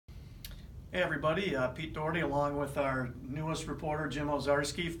Hey everybody, Pete Dougherty along with our newest reporter Jim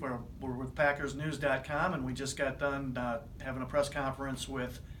Owczarski. We're with PackersNews.com, and we just got done having a press conference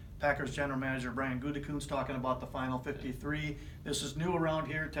with Packers General Manager Brian Gutekunst talking about the final 53. This is new around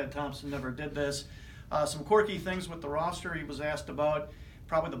here. Ted Thompson never did this. Some quirky things with the roster he was asked about.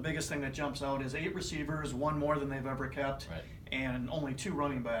 Probably the biggest thing that jumps out is 8 receivers, one more than they've ever kept, right, and only 2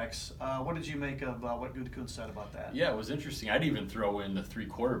 running backs. What did you make of what Gutekunst said about that? Yeah, it was interesting. I'd even throw in the 3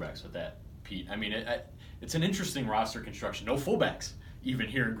 quarterbacks with that, Pete. I mean, it's an interesting roster construction. No fullbacks even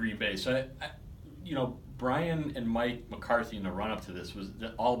here in Green Bay. So, Brian and Mike McCarthy in the run-up to this was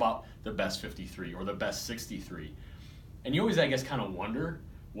all about the best 53 or the best 63. And you always, I guess, kind of wonder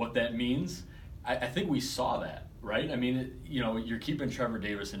what that means. I think we saw that, right? I mean, you're keeping Trevor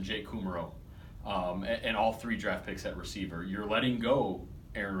Davis and Jake Kumerow and all 3 draft picks at receiver. You're letting go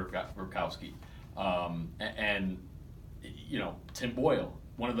Aaron Ripkowski and Tim Boyle,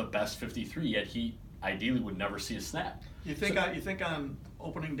 one of the best 53, yet he ideally would never see a snap. You think on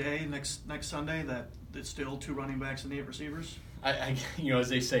opening day next Sunday that it's still 2 running backs and 8 receivers? As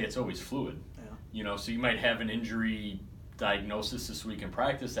they say, it's always fluid. Yeah. So you might have an injury diagnosis this week in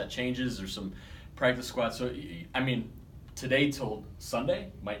practice that changes, or some practice squad. So I mean, today till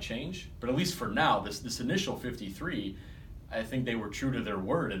Sunday might change, but at least for now, this initial 53, I think they were true to their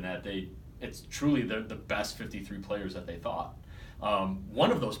word in that it's truly the best 53 players that they thought.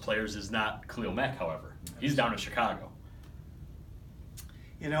 One of those players is not Khalil Mack, however. He's down in Chicago.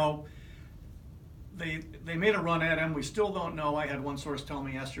 They made a run at him. We still don't know. I had one source tell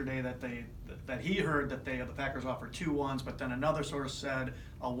me yesterday that he heard that the Packers offered 2 ones, but then another source said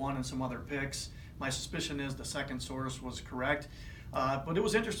a 1 and some other picks. My suspicion is the second source was correct. But it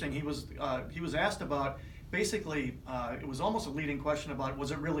was interesting. He was asked about, basically, it was almost a leading question about, was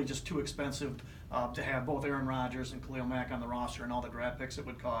it really just too expensive to have both Aaron Rodgers and Khalil Mack on the roster and all the draft picks it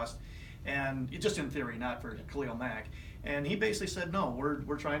would cost? And just in theory, not for Khalil Mack. And he basically said, no,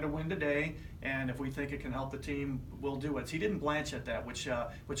 we're trying to win today, and if we think it can help the team, we'll do it. So he didn't blanch at that, which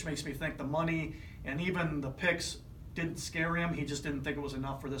makes me think the money and even the picks didn't scare him. He just didn't think it was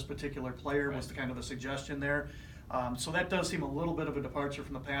enough for this particular player, right, was the kind of the suggestion there. So that does seem a little bit of a departure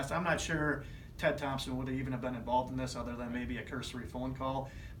from the past. I'm not sure Ted Thompson would even have been involved in this other than maybe a cursory phone call.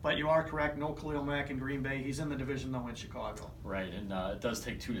 But you are correct, no Khalil Mack in Green Bay. He's in the division, though, in Chicago. Right, and it does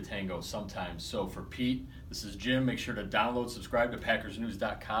take 2 to tango sometimes. So for Pete, this is Jim. Make sure to download, subscribe to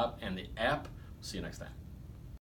PackersNews.com and the app. See you next time.